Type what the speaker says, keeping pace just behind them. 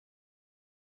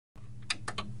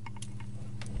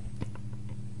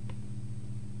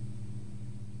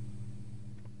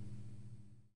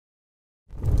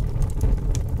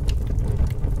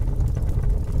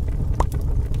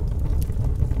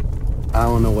I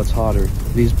don't know what's hotter,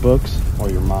 these books or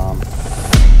your mom.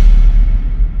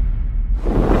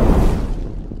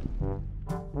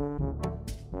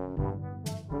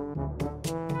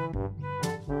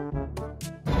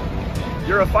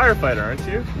 You're a firefighter, aren't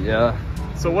you? Yeah.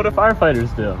 So what do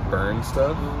firefighters do? Burn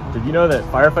stuff? Did you know that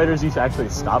firefighters used to actually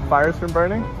stop fires from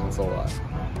burning? That's a lot.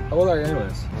 How old are you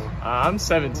anyways? I'm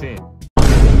 17.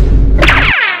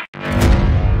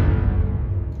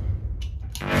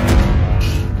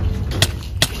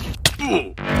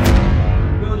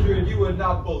 Mildred, you would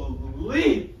not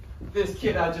believe this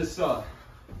kid I just saw.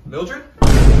 Mildred?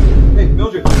 Hey,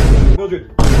 Mildred.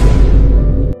 Mildred.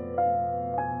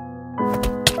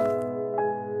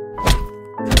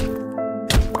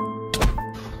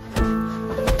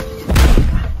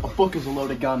 A book is a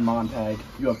loaded gun, Montag.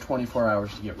 You have 24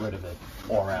 hours to get rid of it,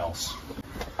 or else.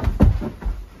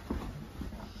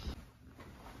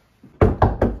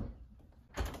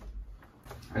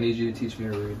 I need you to teach me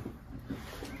to read.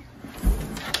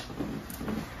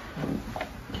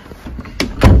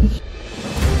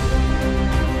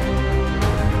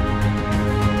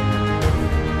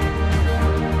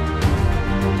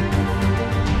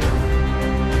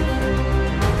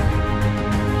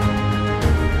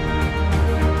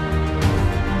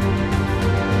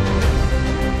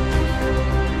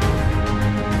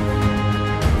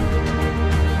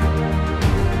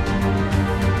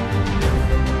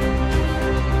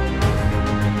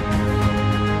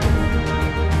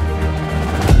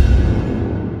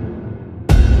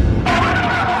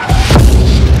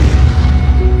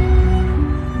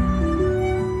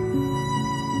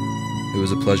 It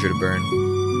was a pleasure to burn.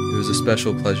 It was a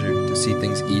special pleasure to see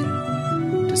things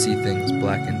eaten, to see things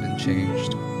blackened and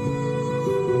changed.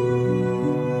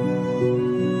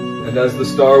 And as the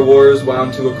Star Wars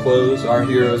wound to a close, our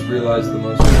heroes realized the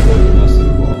most important lesson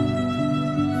of all.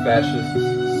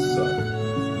 Fascists suck.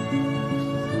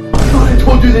 I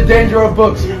told you the danger of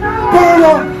books. Burn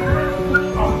them!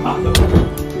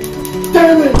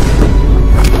 Damn it!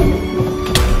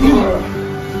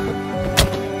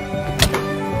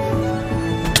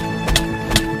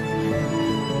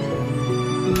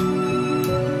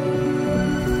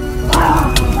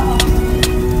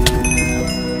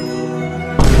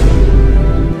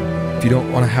 If you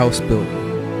don't want a house built,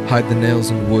 hide the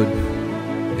nails in wood.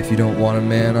 If you don't want a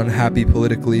man unhappy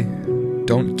politically,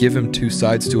 don't give him two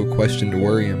sides to a question to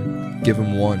worry him. Give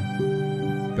him one.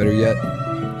 Better yet,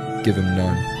 give him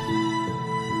none.